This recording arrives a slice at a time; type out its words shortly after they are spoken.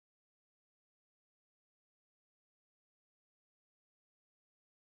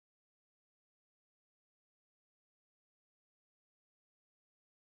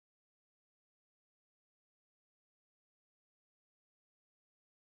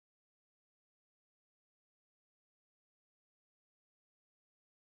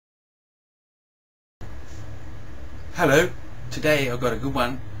Hello, today I've got a good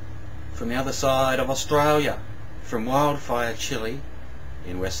one from the other side of Australia, from Wildfire Chilli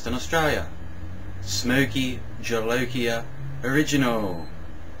in Western Australia. Smokey Jolokia Original.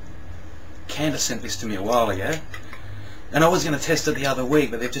 Canada sent this to me a while ago, and I was going to test it the other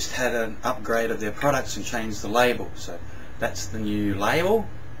week, but they've just had an upgrade of their products and changed the label, so that's the new label.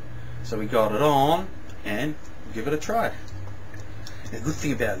 So we got it on and we'll give it a try. The good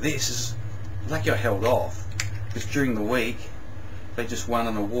thing about this is, lucky I held off, because during the week they just won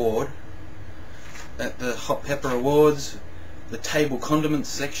an award at the Hot Pepper Awards, the table condiments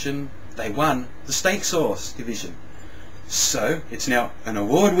section. They won the steak sauce division, so it's now an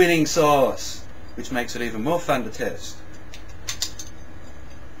award-winning sauce, which makes it even more fun to test.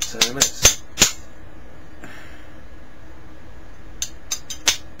 So let's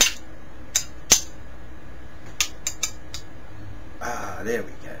there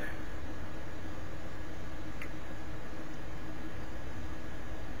we go.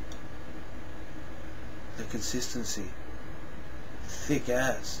 The consistency, thick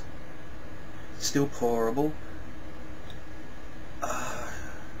as, still pourable.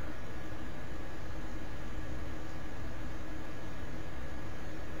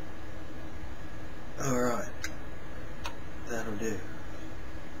 Alright, that'll do.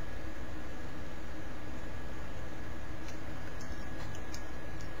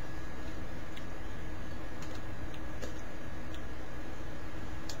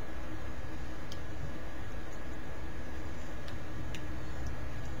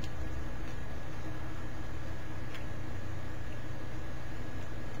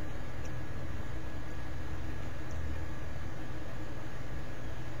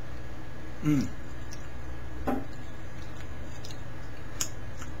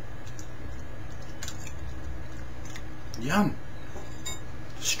 Yum!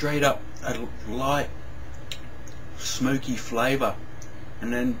 Straight up a light smoky flavour,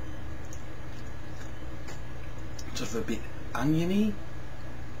 and then sort of a bit oniony,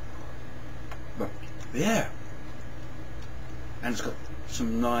 but yeah, and it's got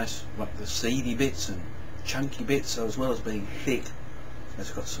some nice, like, the seedy bits and chunky bits, so as well as being thick,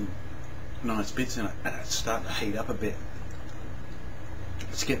 it's got some nice bits in it, and it's starting to heat up a bit.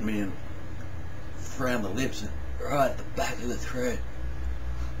 It's getting me in around the lips and right at the back of the throat.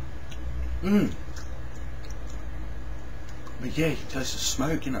 But yeah, you can taste the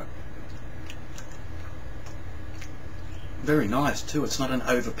smoke in it. Very nice too. It's not an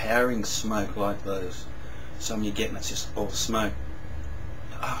overpowering smoke like those some you get, and it's just all smoke.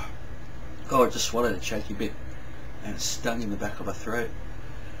 God, I just swallowed a choky bit and it stung in the back of my throat.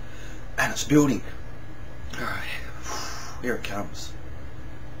 And it's building. Alright, here it comes.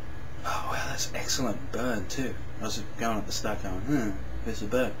 Oh wow, that's excellent burn too. I was going at the start going, there's a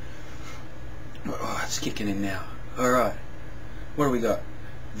burn. Oh, it's kicking in now. Alright, what do we got?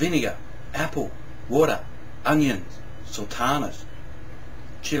 Vinegar, apple, water, onions, sultanas,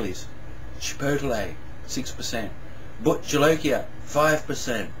 chilies, chipotle, 6%, Bhut Jolokia,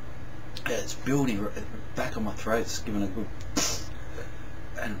 5%. Yeah, it's building right at the back of my throat. It's giving a good,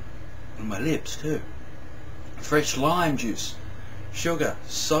 and on my lips too. Fresh lime juice, sugar,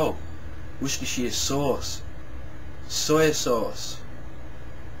 salt, Worcestershire sauce, soy sauce,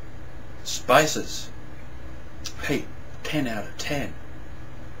 spices. Hey, 10 out of 10.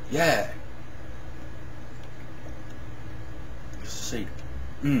 Yeah. Just to see.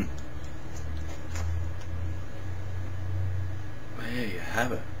 There you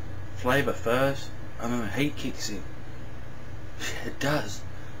have it. Flavour first, and then the heat kicks in. It does.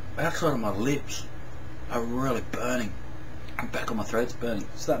 Outside of my lips are really burning. The back of my throat's burning.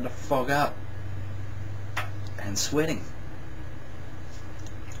 It's starting to fog up. And sweating.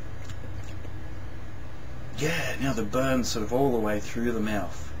 Yeah, now the burn's sort of all the way through the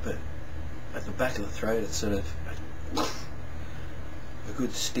mouth, but at the back of the throat it's sort of a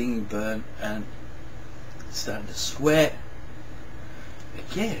good stinging burn, and it's starting to sweat.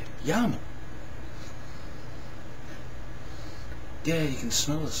 But yeah, yum. Yeah, you can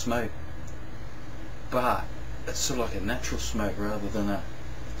smell the smoke, but it's sort of like a natural smoke rather than a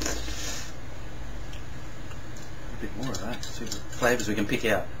bit more of that. See the flavours we can pick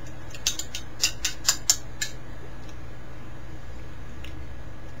out.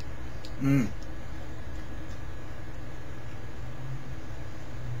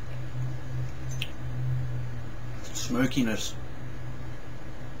 Smokiness,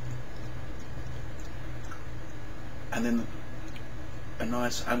 and then a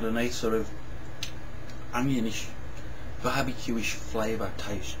nice underneath sort of onionish, barbecue-ish flavour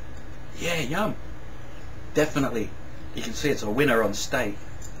taste. Yeah, yum. Definitely. You can see it's a winner on steak.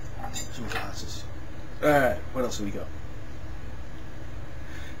 Some glasses. Alright, what else have we got?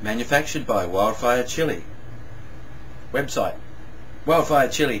 Manufactured by Wildfire Chilli. Website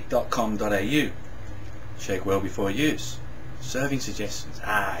wildfirechilli.com.au. Shake well before use. Serving suggestions.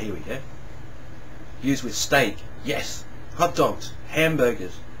 Here we go. Use with steak, yes. Hot dogs,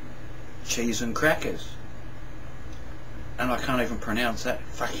 hamburgers, cheese and crackers. And I can't even pronounce that.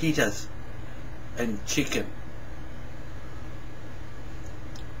 Fajitas and chicken.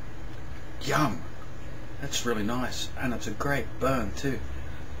 Yum. That's really nice, and it's a great burn too.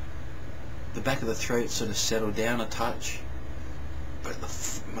 The back of the throat sort of settled down a touch, but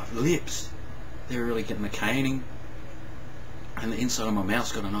my lips, they're really getting the caning, and the inside of my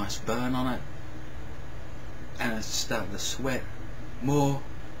mouth's got a nice burn on it, and it's starting to sweat more.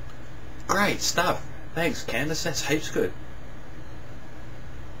 Great stuff. Thanks, Candace. That's heaps good.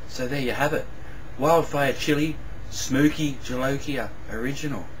 So there you have it. Wildfire Chilli, Smokey Jolokia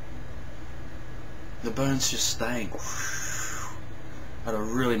Original. The burn's just staying at a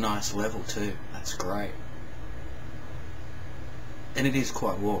really nice level too. That's great. And it is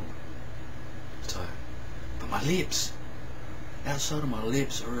quite warm. So, but my lips, outside of my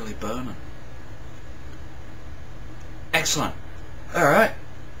lips, are really burning. Excellent. Alright.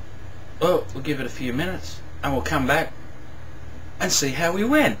 Well, we'll give it a few minutes and we'll come back and see how we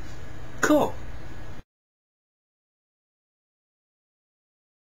went. Cool.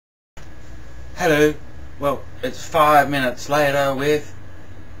 Hello. Well, it's 5 minutes later with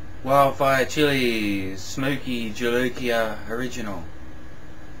Wildfire Chilli Smokey Jolokia Original.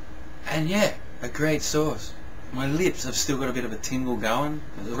 And yeah, a great sauce. My lips have still got a bit of a tingle going.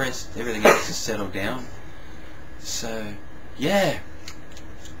 The rest, everything else has settled down. So, yeah.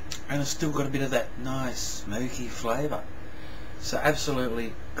 And it's still got a bit of that nice smoky flavour. So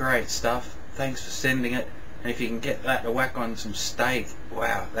absolutely great stuff. Thanks for sending it. And if you can get that to whack on some steak,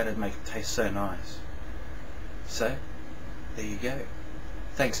 wow, that'd make it taste so nice. So, there you go.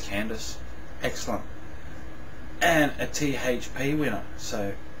 Thanks, Candace. Excellent. And a THP winner, so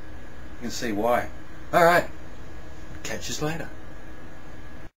you can see why. Alright, catch us later.